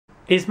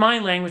Is my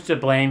language to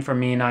blame for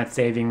me not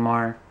saving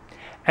more?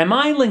 Am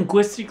I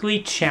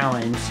linguistically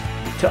challenged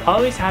to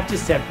always have to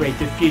separate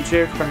the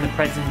future from the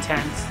present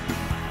tense?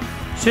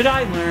 Should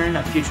I learn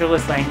a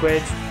futureless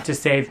language to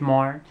save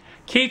more?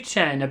 Keith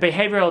Chens, a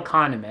behavioral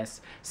economist,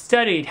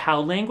 studied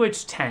how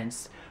language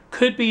tense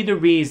could be the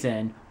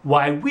reason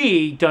why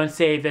we don't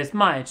save as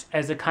much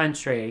as a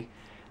country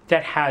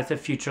that has a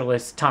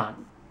futureless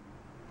tongue.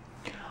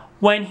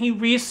 When he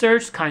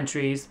researched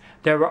countries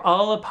that were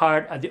all a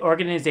part of the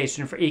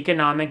Organization for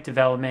Economic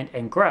Development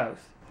and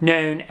Growth,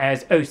 known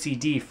as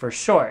OECD for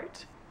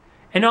short,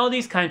 and all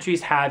these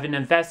countries have an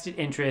invested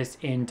interest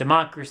in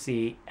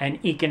democracy and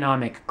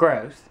economic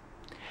growth,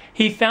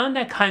 he found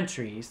that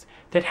countries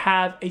that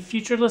have a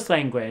futureless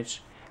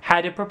language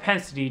had a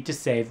propensity to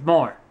save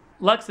more.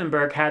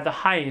 Luxembourg had the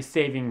highest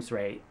savings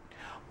rate,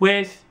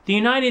 with the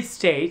United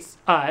States,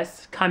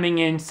 us, coming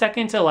in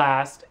second to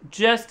last,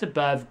 just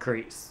above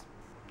Greece.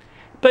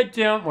 But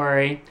don't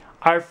worry,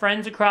 our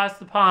friends across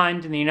the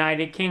pond in the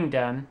United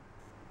Kingdom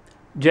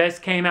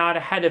just came out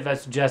ahead of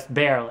us just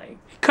barely.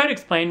 It could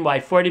explain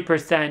why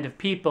 40% of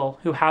people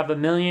who have $1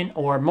 million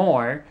or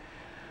more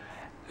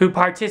who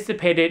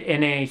participated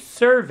in a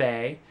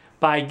survey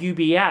by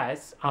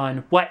UBS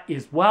on what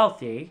is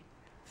wealthy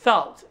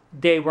felt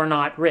they were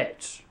not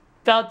rich,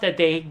 felt that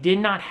they did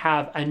not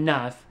have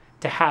enough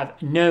to have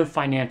no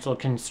financial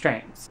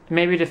constraints.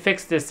 Maybe to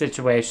fix this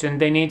situation,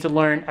 they need to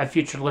learn a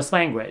futureless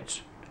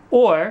language.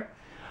 Or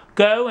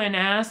go and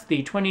ask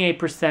the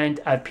 28%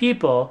 of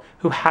people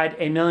who had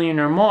 $1 million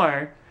or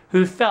more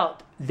who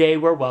felt they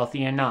were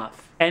wealthy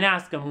enough, and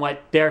ask them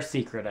what their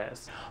secret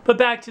is. But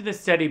back to the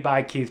study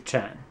by Keith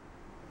Chens.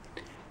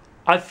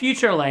 A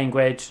future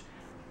language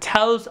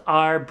tells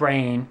our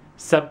brain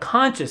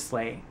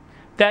subconsciously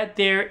that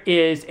there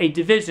is a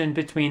division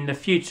between the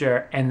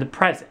future and the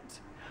present,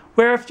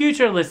 where a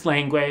futureless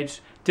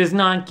language does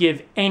not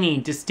give any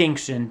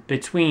distinction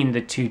between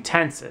the two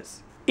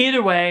tenses.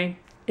 Either way,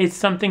 it's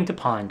something to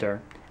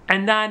ponder,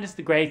 and that is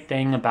the great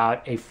thing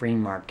about a free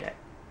market.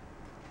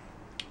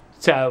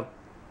 So,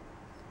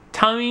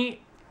 tell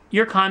me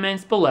your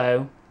comments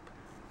below.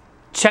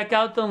 Check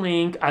out the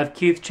link of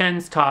Keith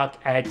Chens' talk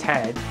at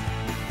TED.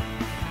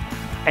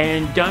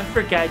 And don't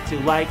forget to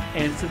like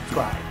and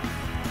subscribe.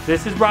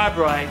 This is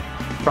Robroy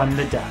from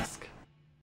the desk.